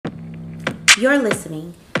You're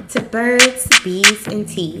listening to Birds, Bees, and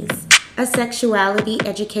Teas, a sexuality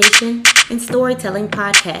education and storytelling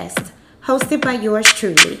podcast hosted by yours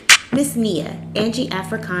truly, Miss Nia Angie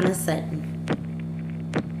Africana Sutton.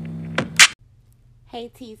 Hey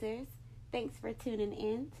teasers, thanks for tuning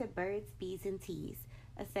in to Birds, Bees, and Teas,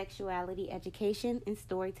 a sexuality education and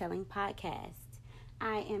storytelling podcast.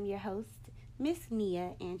 I am your host, Miss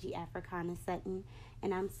Nia Angie Africana Sutton,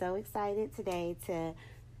 and I'm so excited today to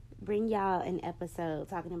bring y'all an episode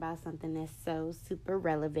talking about something that's so super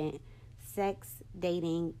relevant: sex,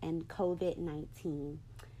 dating, and COVID-19.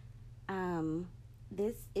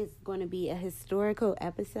 This is going to be a historical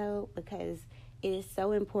episode because it is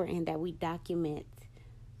so important that we document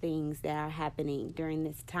things that are happening during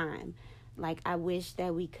this time. Like, I wish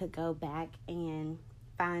that we could go back and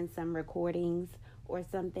find some recordings or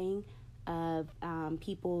something of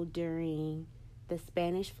people during the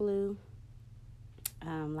Spanish flu,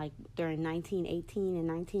 like during 1918 and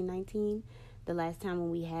 1919, the last time when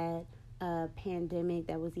we had a pandemic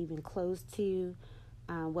that was even close to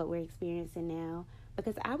what we're experiencing now.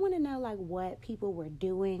 Because I want to know, like, what people were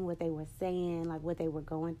doing, what they were saying, like what they were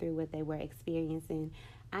going through, what they were experiencing.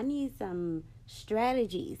 I need some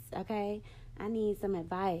strategies, okay? I need some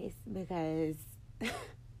advice because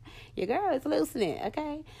your girl is losing it,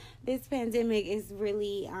 okay? This pandemic is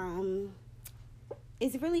really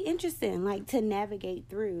it's really interesting, like, to navigate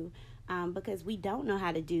through, because we don't know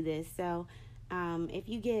how to do this. So if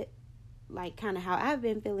you get, like, kind of how I've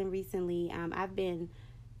been feeling recently, I've been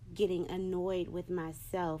getting annoyed with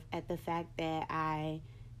myself at the fact that I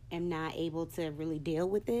am not able to really deal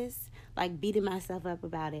with this, like beating myself up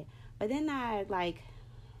about it. But then I, like,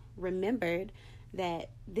 remembered that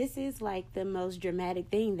this is, like, the most dramatic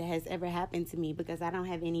thing that has ever happened to me because I don't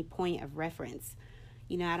have any point of reference.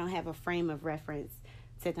 You know, I don't have a frame of reference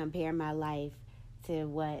to compare my life to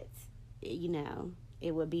what, you know,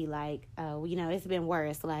 it would be like. Oh, you know, it's been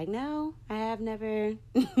worse. Like, no, I have never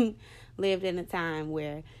lived in a time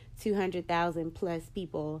where 200,000 plus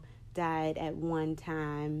people died at one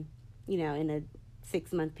time, you know, in a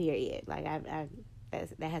 6-month period. Like, that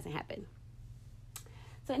hasn't happened.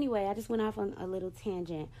 So anyway, I just went off on a little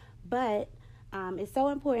tangent, but it's so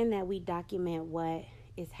important that we document what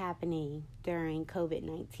is happening during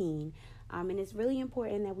COVID-19. And it's really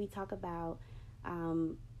important that we talk about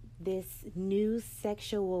this new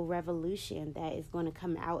sexual revolution that is going to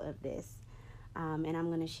come out of this. And I'm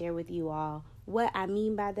going to share with you all what I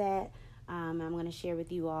mean by that. I'm going to share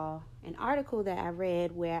with you all an article that I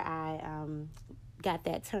read where I got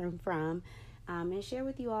that term from, and share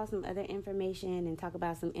with you all some other information and talk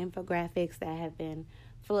about some infographics that have been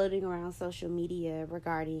floating around social media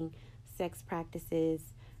regarding sex practices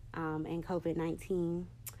and COVID-19.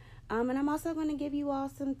 And I'm also going to give you all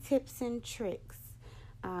some tips and tricks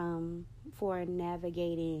for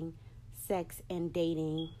navigating sex and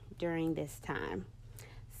dating during this time.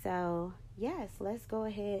 So, yes, let's go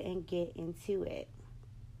ahead and get into it.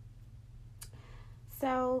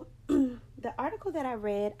 So, the article that I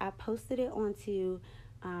read, I posted it onto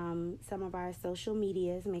some of our social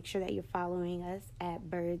medias. Make sure that you're following us at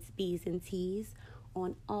Birds, Bees, and Teas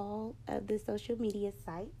on all of the social media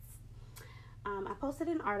sites. I posted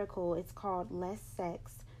an article. It's called Less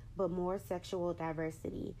Sex, but More Sexual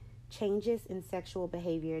Diversity: Changes in Sexual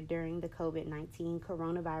Behavior During the COVID-19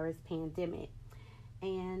 Coronavirus Pandemic.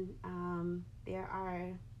 And there are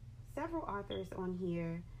several authors on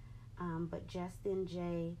here, but Justin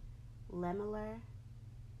J. Lemaler,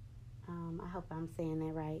 I hope I'm saying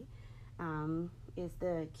that right, is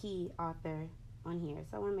the key author on here.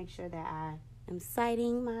 So I want to make sure that I am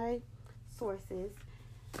citing my sources.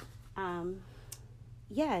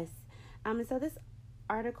 Yes. So this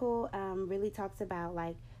article really talks about,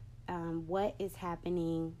 like, what is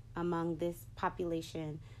happening among this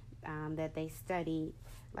population that they studied,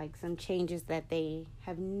 like some changes that they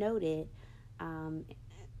have noted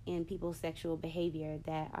in people's sexual behavior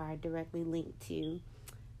that are directly linked to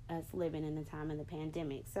us living in the time of the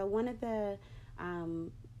pandemic. So one of the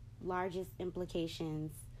largest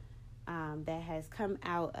implications that has come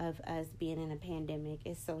out of us being in a pandemic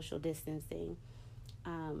is social distancing,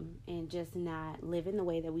 and just not living the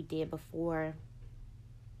way that we did before,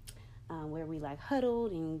 where we, like,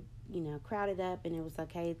 huddled and, you know, crowded up, and it was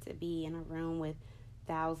okay to be in a room with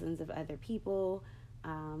thousands of other people,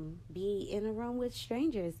 be in a room with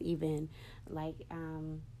strangers even. Like,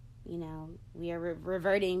 you know, we are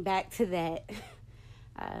reverting back to that,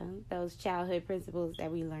 those childhood principles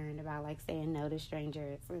that we learned about, like, saying no to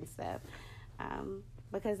strangers and stuff,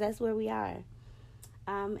 because that's where we are.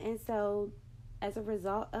 And so as a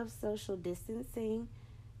result of social distancing,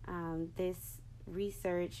 this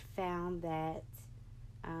research found that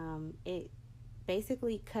it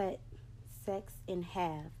basically cut sex in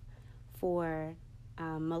half for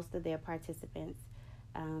most of their participants.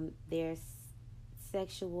 Their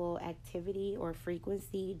sexual activity or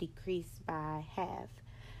frequency decreased by half.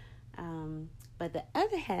 But the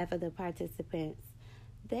other half of the participants,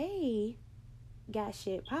 they got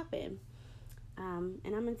shit popping. And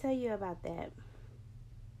I'm going to tell you about that.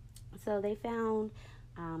 So they found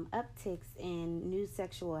upticks in new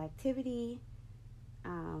sexual activity,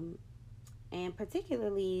 and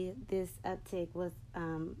particularly this uptick was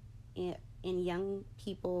in young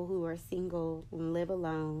people who are single and live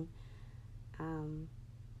alone, and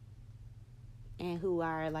who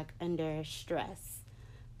are like under stress.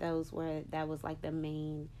 That was like the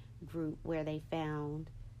main group where they found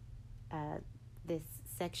this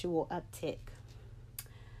sexual uptick.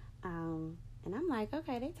 And I'm like,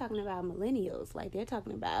 okay, they're talking about millennials. Like, they're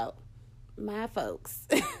talking about my folks.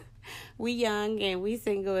 We young and we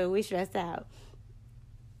single and we stressed out.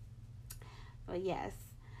 But yes.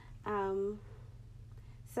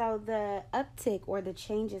 So the uptick or the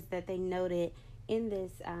changes that they noted in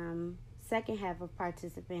this second half of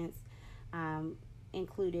participants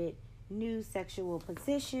included new sexual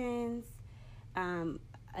positions, an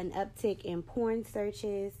uptick in porn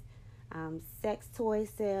searches, sex toy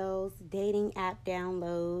sales, dating app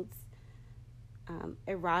downloads,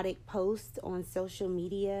 erotic posts on social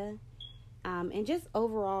media, and just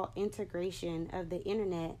overall integration of the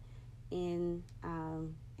internet and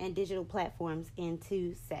digital platforms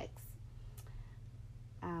into sex.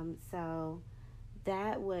 So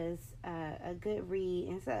that was a good read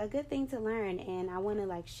and so a good thing to learn, and I want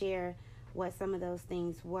to share what some of those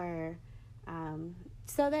things were,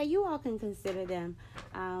 so that you all can consider them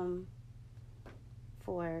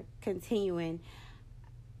for continuing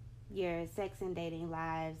your sex and dating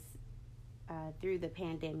lives through the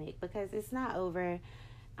pandemic, because it's not over.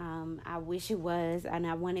 I wish it was, and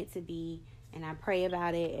I want it to be, and I pray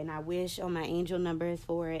about it, and I wish on my angel numbers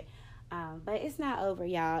for it, but it's not over,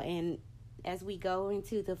 y'all. And as we go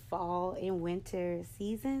into the fall and winter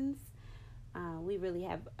seasons, we really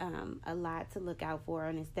have a lot to look out for,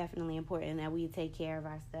 and it's definitely important that we take care of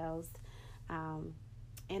ourselves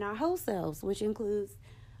and our whole selves, which includes,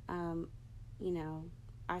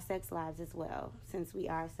 our sex lives as well, since we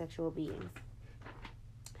are sexual beings.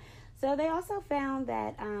 So they also found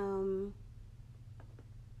that,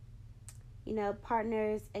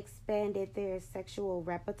 partners expanded their sexual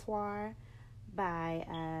repertoire by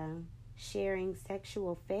sharing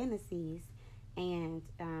sexual fantasies and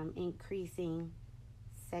increasing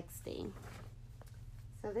sexting.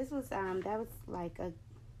 So this was that was like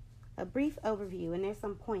a brief overview, and there's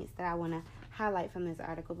some points that I want to highlight from this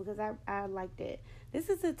article because I liked it. This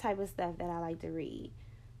is the type of stuff that I like to read.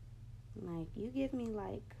 Like, you give me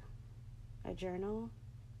a journal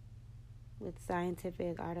with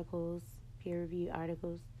scientific articles, peer-reviewed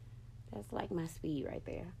articles. That's my speed right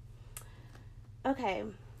there. Okay,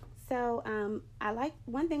 so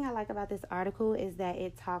one thing I like about this article is that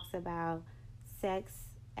it talks about sex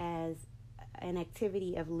as an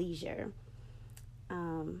activity of leisure.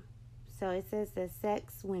 So it says that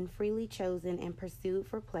sex, when freely chosen and pursued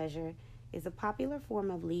for pleasure, is a popular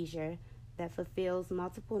form of leisure that fulfills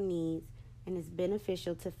multiple needs and is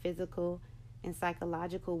beneficial to physical and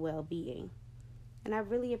psychological well-being. And I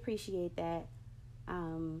really appreciate that,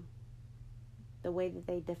 the way that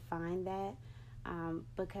they define that,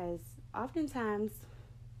 because oftentimes,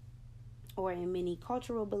 or in many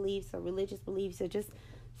cultural beliefs or religious beliefs or just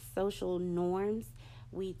social norms,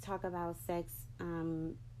 we talk about sex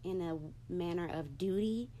in a manner of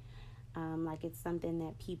duty, like it's something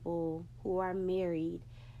that people who are married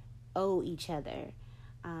owe each other,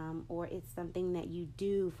 or it's something that you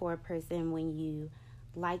do for a person when you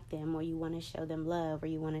like them, or you want to show them love, or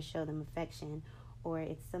you want to show them affection, or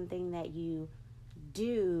it's something that you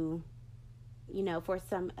do, for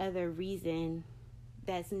some other reason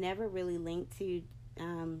that's never really linked to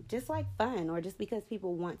just fun, or just because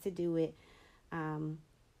people want to do it,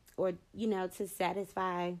 or to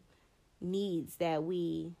satisfy needs that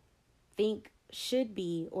we think should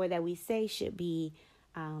be, or that we say should be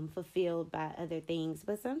fulfilled by other things.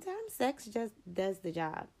 But sometimes sex just does the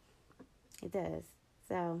job. It does.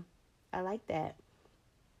 So I like that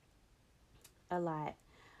a lot.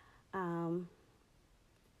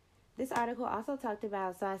 This article also talked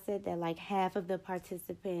about, so I said that half of the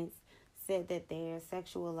participants said that their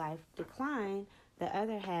sexual life declined. The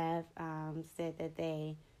other half said that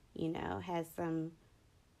they, had some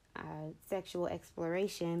sexual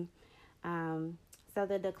exploration. So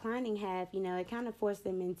the declining half, it kind of forced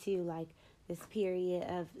them into this period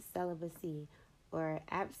of celibacy or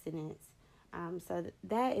abstinence. So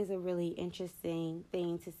that is a really interesting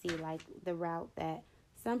thing to see, like the route that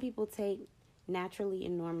some people take naturally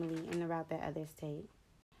and normally and the route that others take.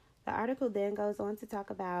 The article then goes on to talk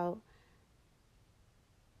about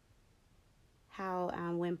how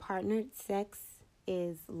when partnered sex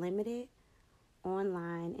is limited,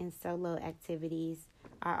 online and solo activities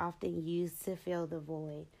are often used to fill the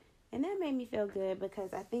void. And that made me feel good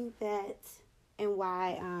because I think that, and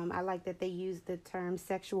why I like that they use the term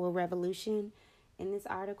sexual revolution in this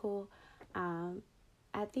article.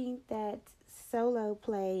 I think that solo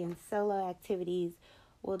play and solo activities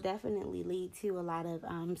will definitely lead to a lot of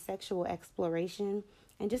sexual exploration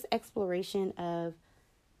and just exploration of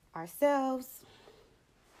ourselves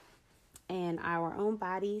and our own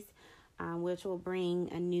bodies, which will bring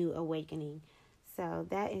a new awakening. So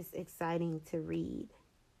that is exciting to read.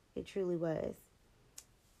 It truly was.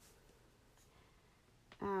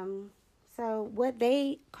 So what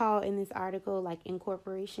they call in this article, like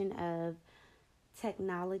incorporation of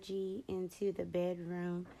technology into the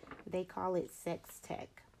bedroom, they call it sex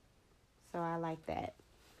tech. So I like that.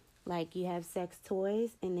 Like you have sex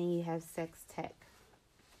toys and then you have sex tech.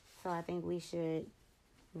 So I think we should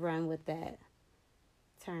run with that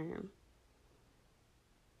term.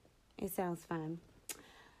 It sounds fun.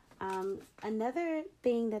 Another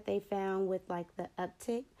thing that they found with like the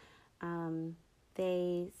uptick,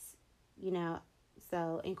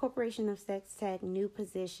 so incorporation of sex tech, new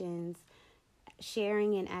positions,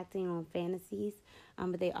 sharing and acting on fantasies.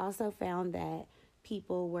 But they also found that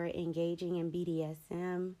people were engaging in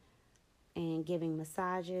BDSM and giving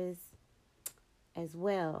massages as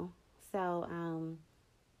well. So,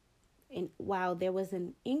 and while there was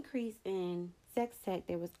an increase in sex tech,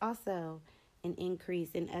 there was also an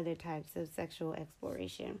increase in other types of sexual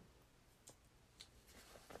exploration.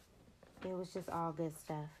 It was just all good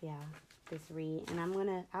stuff, y'all, this read. And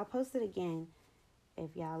I'll post it again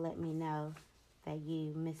if y'all let me know that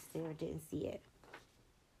you missed it or didn't see it.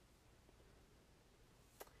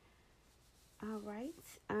 All right.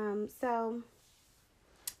 So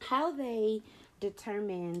how they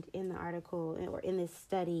determined in the article or in this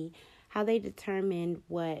study, how they determined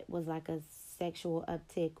what was like a sexual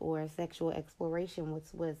uptick or sexual exploration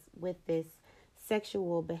was with this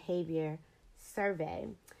sexual behavior survey.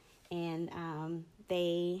 And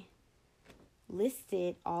they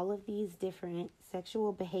listed all of these different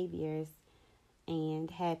sexual behaviors and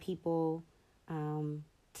had people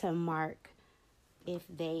to mark if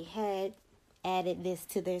they had added this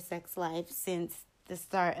to their sex life since the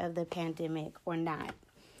start of the pandemic or not.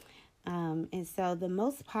 And so the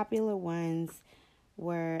most popular ones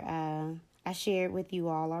were, I shared with you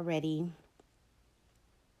all already,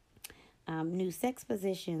 new sex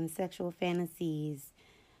positions, sexual fantasies,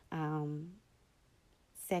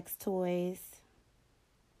 sex toys,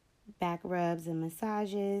 back rubs and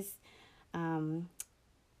massages.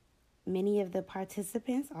 Many of the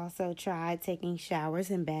participants also tried taking showers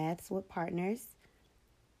and baths with partners,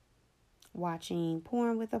 watching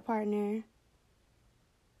porn with a partner,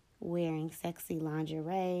 wearing sexy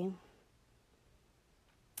lingerie,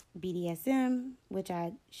 BDSM, which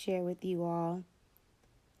I share with you all.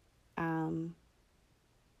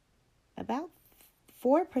 About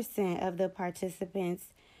 4% of the participants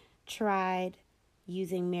tried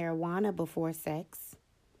using marijuana before sex.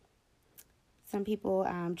 Some people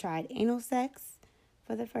tried anal sex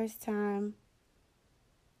for the first time.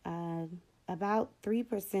 About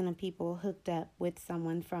 3% of people hooked up with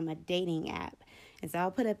someone from a dating app. And so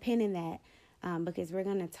I'll put a pin in that because we're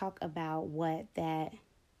going to talk about what that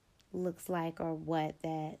looks like or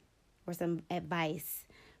some advice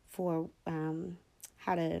for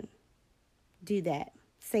how to do that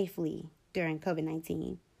safely during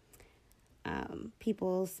COVID-19.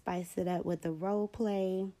 People spiced it up with the role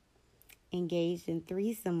play, engaged in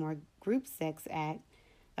threesome or group sex act.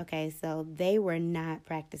 Okay, so they were not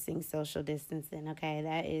practicing social distancing. Okay,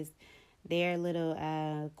 that is their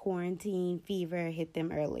little quarantine fever hit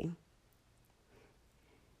them early.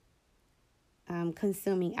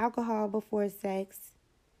 Consuming alcohol before sex.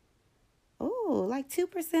 Oh, like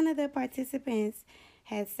 2% of the participants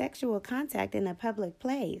had sexual contact in a public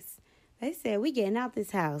place. They said, we getting out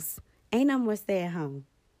this house. Ain't no more stay at home.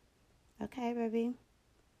 Okay, baby.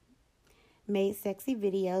 Made sexy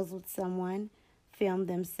videos with someone. Filmed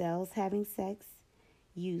themselves having sex.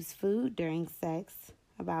 Used food during sex.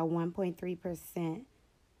 About 1.3%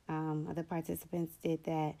 of the participants did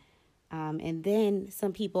that. And then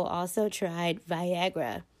some people also tried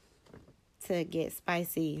Viagra to get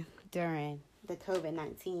spicy during the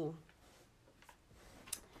COVID-19.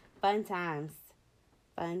 Fun times.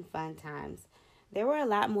 Fun times. There were a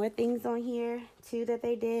lot more things on here, too, that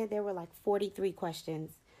they did. There were like 43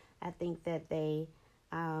 questions, I think, that they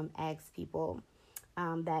asked people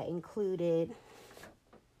that included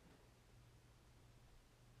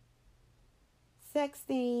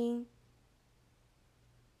sexting,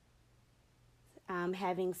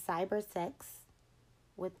 having cyber sex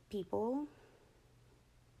with people,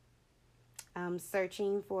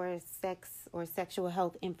 searching for sex or sexual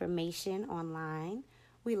health information online.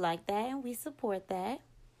 We like that and we support that.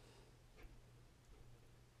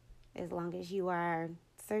 As long as you are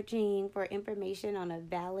searching for information on a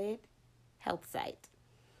valid health site.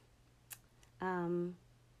 About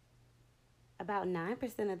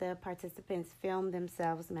 9% of the participants filmed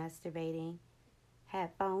themselves masturbating,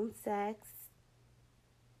 had phone sex.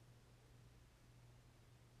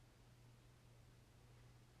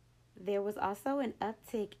 There was also an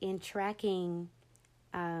uptick in tracking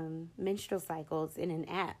menstrual cycles in an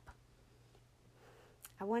app.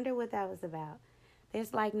 I wonder what that was about.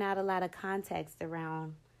 There's like not a lot of context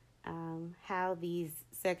around how these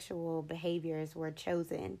sexual behaviors were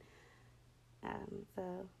chosen.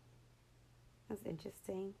 So that's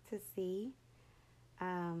interesting to see.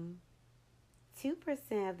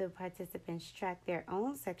 2% of the participants tracked their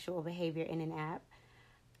own sexual behavior in an app.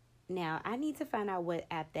 Now, I need to find out what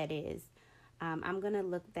app that is. I'm going to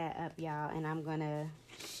look that up, y'all, and I'm going to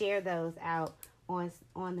share those out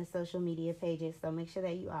on the social media pages. So make sure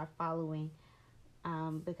that you are following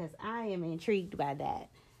because I am intrigued by that.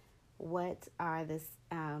 What are the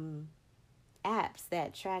apps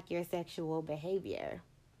that track your sexual behavior?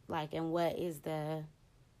 Like, and what is the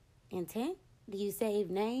intent? Do you save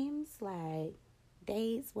names? Like,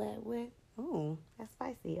 dates? What? Ooh, that's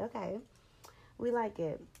spicy. Okay. We like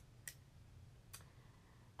it.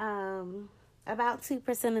 About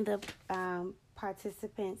 2% of the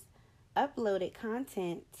participants uploaded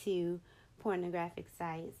content to pornographic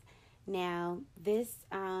sites. Now, this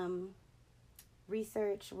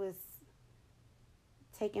research was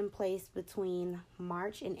taking place between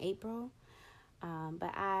March and April,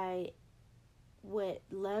 but I would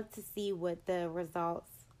love to see what the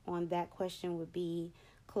results on that question would be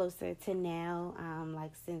closer to now,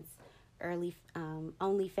 like since early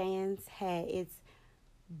OnlyFans had its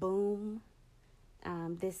boom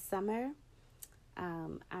this summer.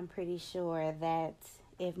 I'm pretty sure that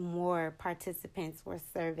if more participants were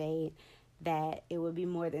surveyed, that it would be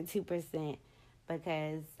more than 2%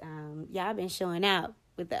 because y'all been showing out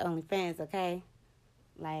with the OnlyFans, okay?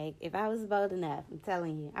 Like, if I was bold enough, I'm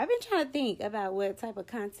telling you, I've been trying to think about what type of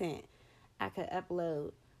content I could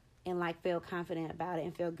upload and, like, feel confident about it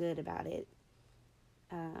and feel good about it.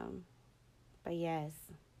 But, yes.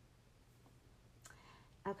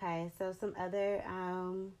 Okay, so some other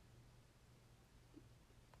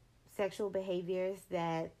sexual behaviors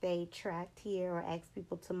that they tracked here or asked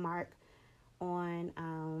people to mark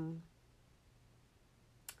on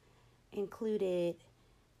included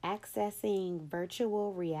accessing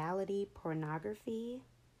virtual reality pornography.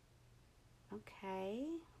 Okay.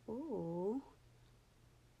 Ooh.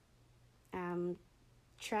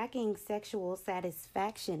 Tracking sexual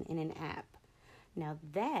satisfaction in an app. Now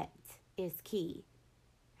that is key.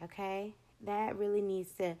 Okay? That really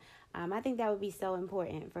needs to, I think that would be so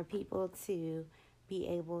important for people to be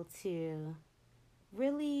able to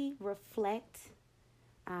really reflect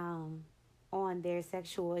on their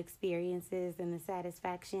sexual experiences and the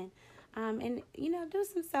satisfaction. And, do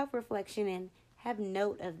some self-reflection and have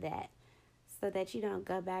note of that so that you don't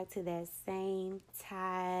go back to that same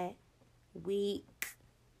tired, weak,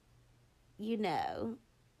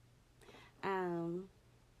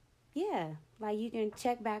 yeah, like you can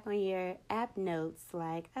check back on your app notes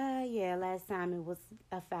like, last time it was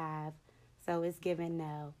a 5, so it's given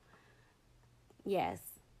no. Yes,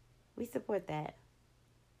 we support that.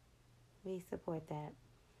 We support that.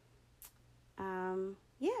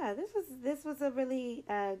 This was a really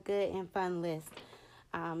good and fun list.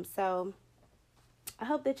 So I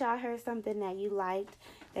hope that y'all heard something that you liked,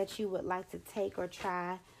 that you would like to take or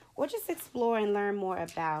try, or just explore and learn more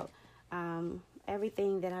about.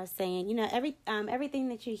 Everything that I'm saying, everything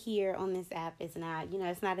that you hear on this app is not,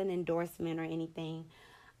 it's not an endorsement or anything.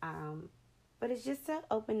 But it's just to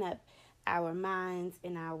open up our minds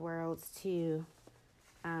and our worlds to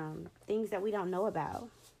things that we don't know about.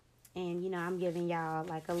 And, I'm giving y'all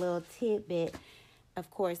like a little tidbit, of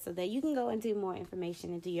course, so that you can go and do more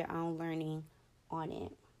information and do your own learning on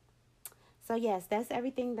it. So, yes, that's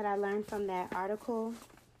everything that I learned from that article,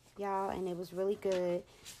 y'all. And it was really good.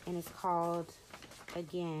 And it's called,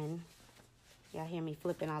 again, y'all hear me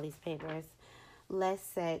flipping all these papers, Less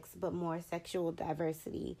Sex, but More Sexual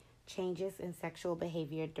Diversity changes in sexual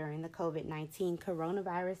behavior during the COVID-19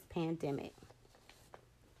 coronavirus pandemic.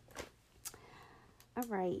 All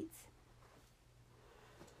right.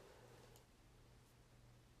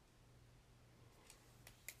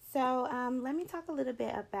 So let me talk a little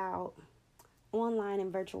bit about online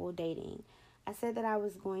and virtual dating. I said that I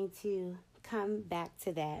was going to come back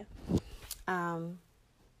to that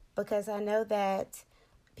because I know that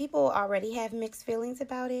people already have mixed feelings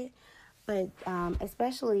about it, but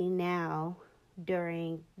especially now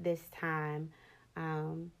during this time,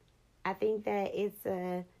 I think that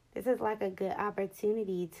this is like a good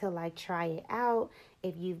opportunity to like try it out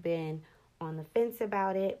if you've been on the fence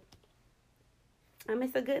about it.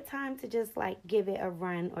 It's a good time to just like give it a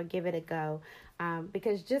run or give it a go.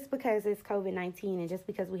 Because just because it's COVID-19 and just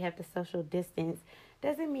because we have to social distance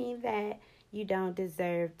doesn't mean that you don't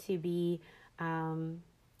deserve to be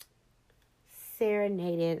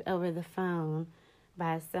serenaded over the phone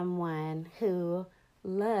by someone who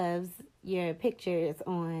loves your pictures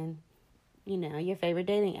on, your favorite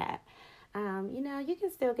dating app. You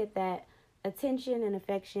can still get that attention and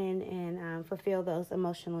affection and fulfill those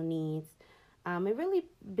emotional needs. It really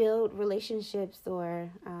build relationships build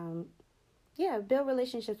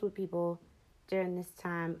relationships with people during this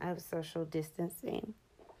time of social distancing.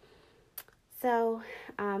 So,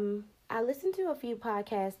 I listened to a few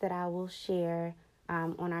podcasts that I will share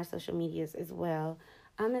on our social medias as well.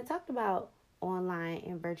 That talked about online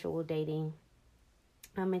and virtual dating.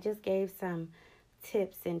 It just gave some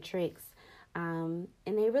tips and tricks. And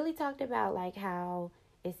they really talked about like how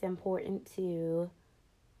it's important to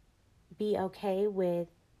be okay with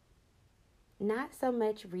not so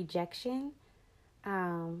much rejection,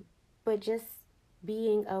 but just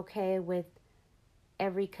being okay with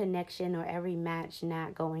every connection or every match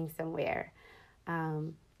not going somewhere.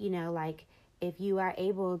 Like if you are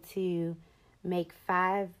able to make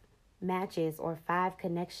 5 matches or 5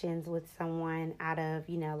 connections with someone out of,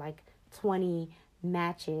 20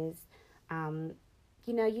 matches,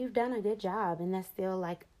 you've done a good job, and that's still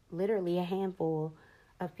like literally a handful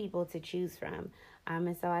of people to choose from.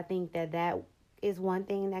 And so I think that is one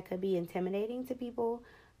thing that could be intimidating to people,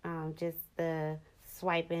 just the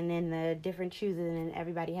swiping and the different choosing, and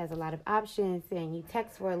everybody has a lot of options, and you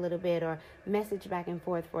text for a little bit or message back and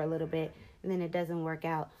forth for a little bit, and then it doesn't work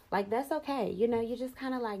out. Like, that's okay. You're just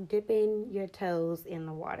kind of like dipping your toes in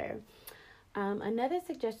the water. Another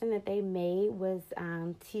suggestion that they made was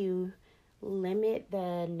to limit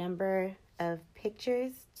the number of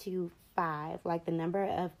pictures to 5, like the number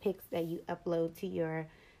of pics that you upload to your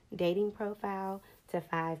dating profile to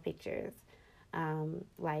 5 pictures.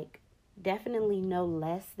 Like definitely no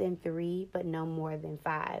less than 3, but no more than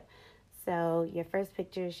 5. So your first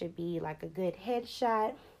picture should be like a good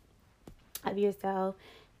headshot of yourself,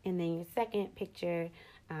 and then your second picture,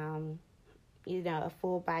 a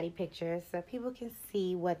full body picture so people can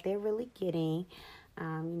see what they're really getting.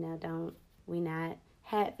 We not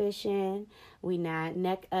catfishing, we not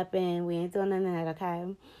neck upping, we ain't doing none of that,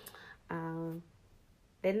 okay?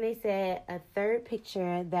 Then they said a third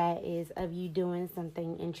picture that is of you doing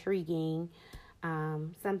something intriguing,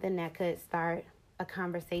 something that could start a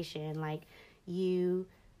conversation, like you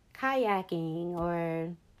kayaking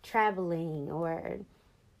or traveling or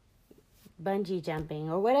bungee jumping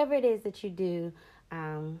or whatever it is that you do,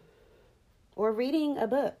 or reading a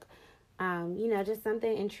book. Just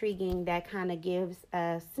something intriguing that kind of gives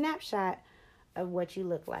a snapshot of what you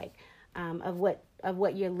look like, of what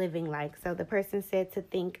you're living like. So the person said to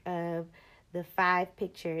think of the 5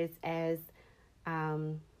 pictures as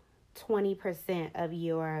 20% of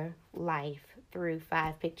your life through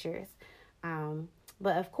 5 pictures.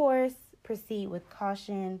 But of course, proceed with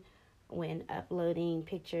caution when uploading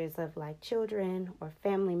pictures of like children or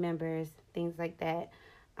family members, things like that.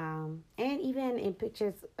 And even in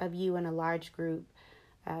pictures of you in a large group,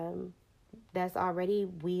 that's already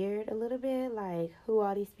weird a little bit, like who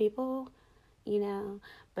are these people,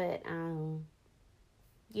 but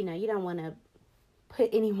you don't want to put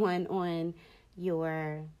anyone on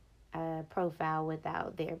your profile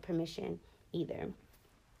without their permission either.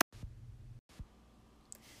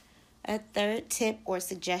 A third tip or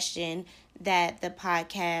suggestion that the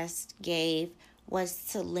podcast gave was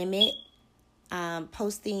to limit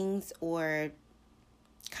postings or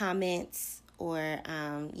comments or,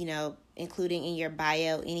 including in your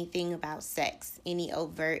bio anything about sex, any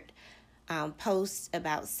overt posts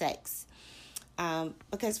about sex.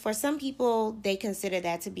 Because for some people, they consider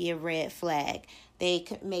that to be a red flag. They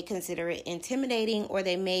may consider it intimidating, or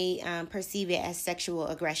they may perceive it as sexual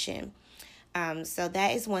aggression. So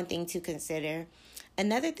that is one thing to consider.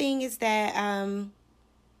 Another thing is that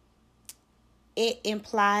it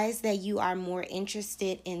implies that you are more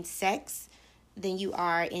interested in sex than you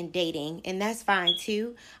are in dating, and that's fine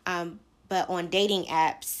too. But on dating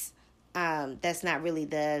apps, that's not really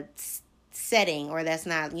the setting, or that's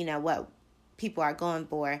not, what people are going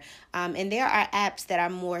for. And there are apps that are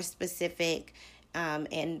more specific,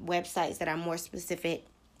 and websites that are more specific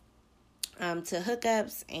to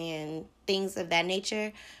hookups and things of that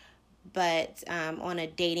nature. But on a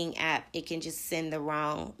dating app, it can just send the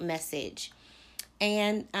wrong message.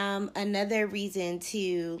 And another reason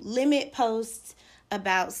to limit posts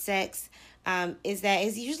about sex is that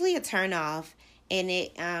it's usually a turnoff, and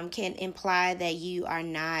it can imply that you are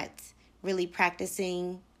not really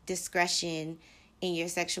practicing discretion in your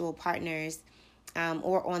sexual partners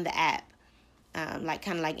or on the app, like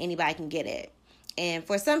anybody can get it. And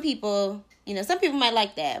for some people, some people might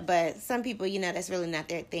like that, but some people, that's really not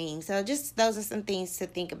their thing. So just those are some things to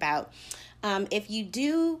think about. If you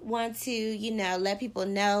do want to, let people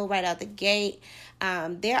know right out the gate,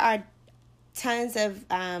 there are tons of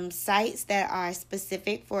sites that are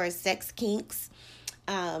specific for sex kinks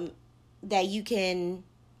that you can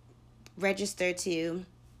register to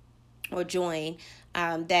or join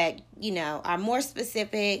that, are more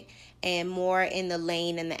specific and more in the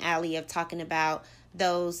lane and the alley of talking about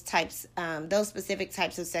those specific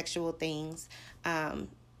types of sexual things.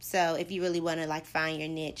 So if you really want to find your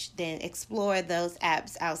niche, then explore those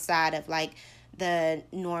apps outside of the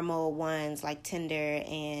normal ones like Tinder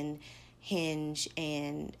and Hinge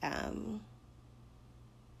and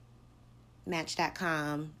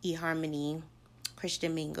Match.com, eHarmony,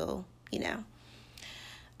 Christian Mingle,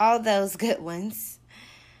 all those good ones.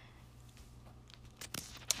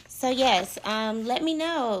 So yes, let me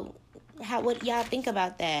know what y'all think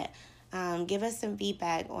about that. Give us some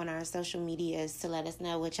feedback on our social medias to let us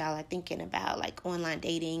know what y'all are thinking about, online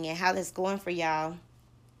dating and how that's going for y'all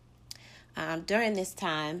during this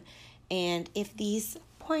time, and if these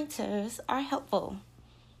pointers are helpful.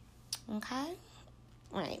 Okay?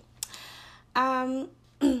 All right.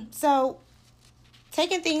 So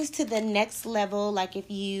taking things to the next level,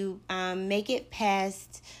 if you make it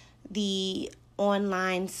past the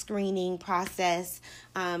online screening process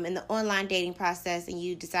and the online dating process, and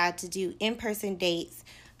you decide to do in-person dates,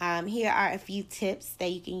 here are a few tips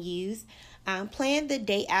that you can use. Plan the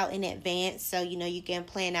date out in advance, so you can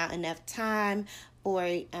plan out enough time for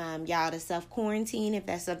y'all to self-quarantine if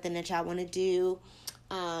that's something that y'all want to do.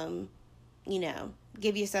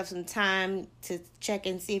 Give yourself some time to check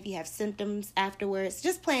and see if you have symptoms afterwards.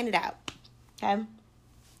 Just plan it out, okay?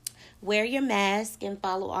 Wear your mask and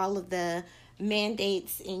follow all of the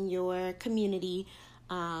mandates in your community,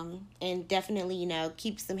 and definitely,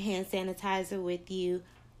 keep some hand sanitizer with you,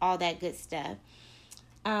 all that good stuff.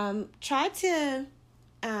 Try to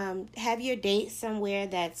have your date somewhere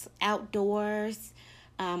that's outdoors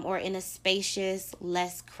or in a spacious,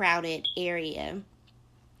 less crowded area.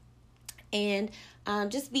 And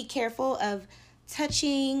just be careful of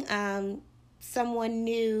touching someone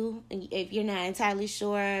new if you're not entirely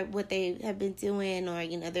sure what they have been doing, or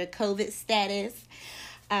their COVID status.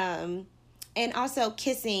 And also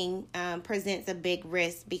kissing presents a big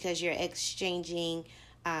risk because you're exchanging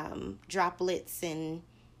droplets and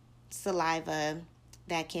saliva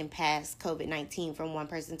that can pass COVID-19 from one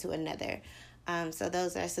person to another. So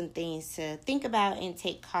those are some things to think about and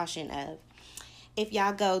take caution of. If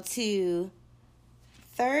y'all go to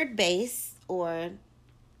third base, or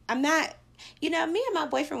me and my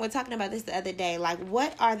boyfriend were talking about this the other day,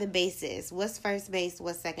 what are the bases? What's first base?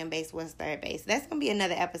 What's second base? What's third base? That's going to be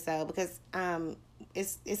another episode because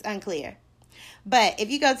it's unclear. But if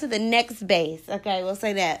you go to the next base, okay, we'll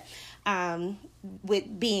say that,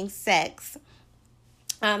 with being sex,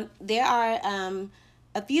 there are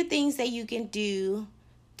a few things that you can do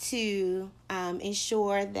to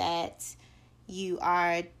ensure that you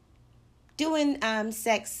are doing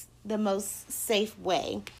sex the most safe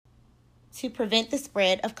way to prevent the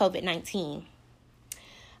spread of COVID-19.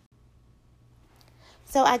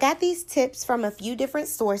 So I got these tips from a few different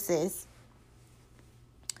sources,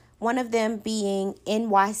 one of them being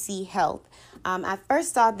NYC Health. I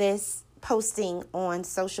first saw this posting on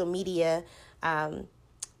social media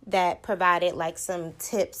that provided some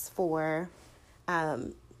tips for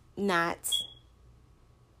not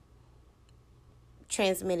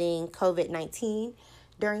transmitting COVID-19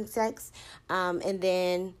 during sex. And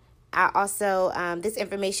then I also, this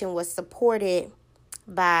information was supported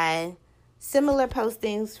by similar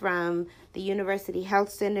postings from the University Health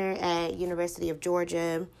Center at University of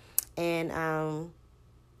Georgia, and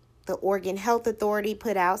the Oregon Health Authority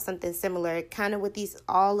put out something similar, kind of with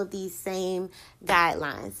all of these same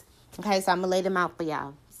guidelines. Okay, so I'm going to lay them out for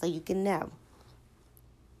y'all so you can know.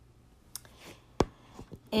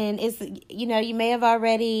 And it's, you may have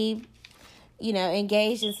already,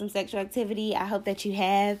 engaged in some sexual activity. I hope that you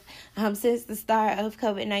have since the start of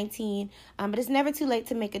COVID-19. But it's never too late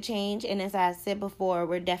to make a change. And as I said before,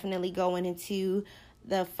 we're definitely going into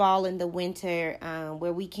the fall and the winter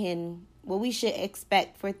where we should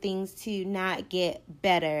expect for things to not get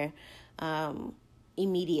better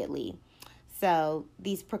immediately. So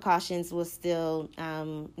these precautions will still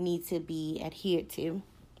need to be adhered to.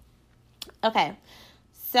 Okay,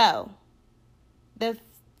 so the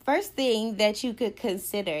first thing that you could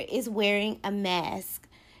consider is wearing a mask.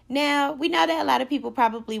 Now, we know that a lot of people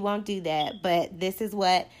probably won't do that, but this is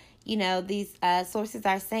what, these sources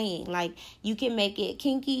are saying. Like, you can make it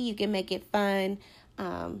kinky, you can make it fun,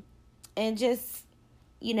 and just,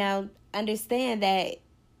 understand that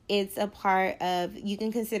it's a part of, you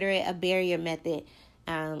can consider it a barrier method,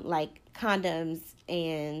 like condoms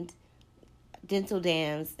and dental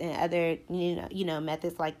dams and other,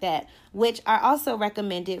 methods like that, which are also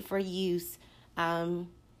recommended for use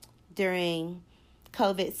during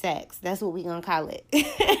COVID sex. That's what we're going to call it.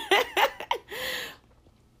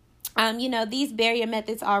 These barrier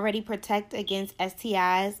methods already protect against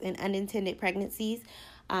STIs and unintended pregnancies,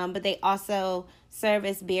 but they also serve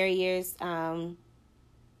as barriers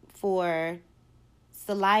for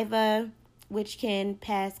saliva, which can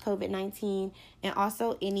pass COVID-19, and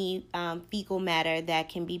also any fecal matter that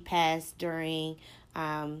can be passed during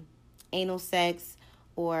anal sex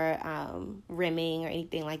or rimming or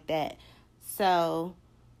anything like that. So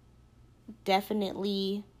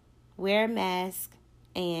definitely wear a mask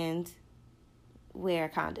and wear a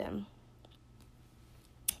condom.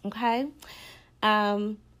 Okay?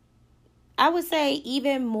 I would say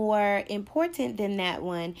even more important than that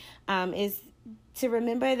one is to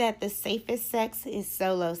remember that the safest sex is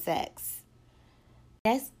solo sex.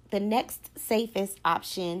 The next safest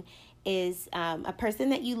option is a person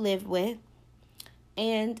that you live with.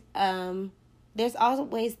 And there's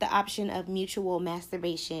always the option of mutual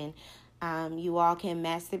masturbation. You all can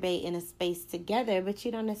masturbate in a space together, but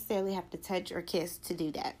you don't necessarily have to touch or kiss to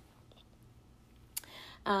do that.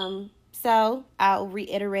 So I'll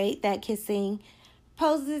reiterate that kissing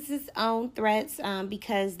poses its own threats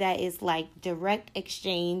because that is like direct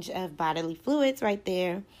exchange of bodily fluids right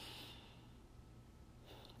there.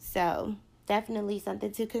 So definitely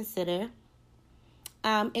something to consider.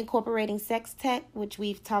 Incorporating sex tech, which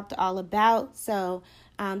we've talked all about. So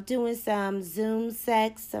doing some Zoom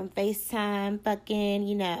sex, some FaceTime,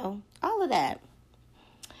 fucking, all of that.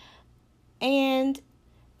 And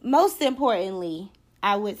most importantly,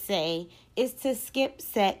 I would say, is to skip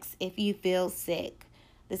sex if you feel sick.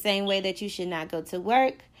 The same way that you should not go to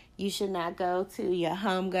work, you should not go to your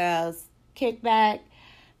homegirl's kickback.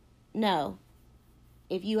 No.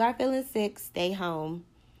 If you are feeling sick, stay home.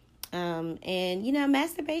 And,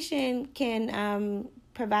 masturbation can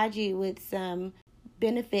provide you with some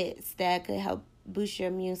benefits that could help boost your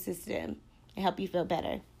immune system and help you feel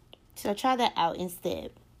better. So try that out instead.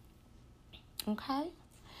 Okay?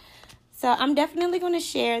 So I'm definitely going to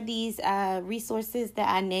share these resources that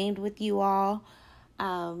I named with you all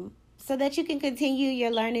so that you can continue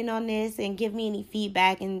your learning on this and give me any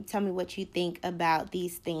feedback and tell me what you think about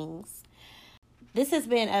these things. This has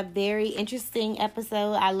been a very interesting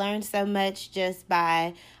episode. I learned so much just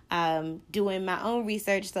by doing my own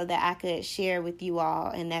research so that I could share with you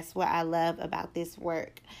all. And that's what I love about this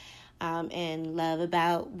work and love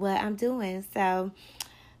about what I'm doing. So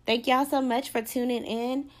thank y'all so much for tuning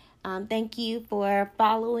in. Thank you for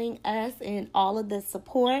following us and all of the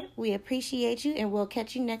support. We appreciate you, and we'll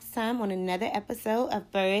catch you next time on another episode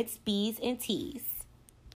of Birds, Bees, and Teas.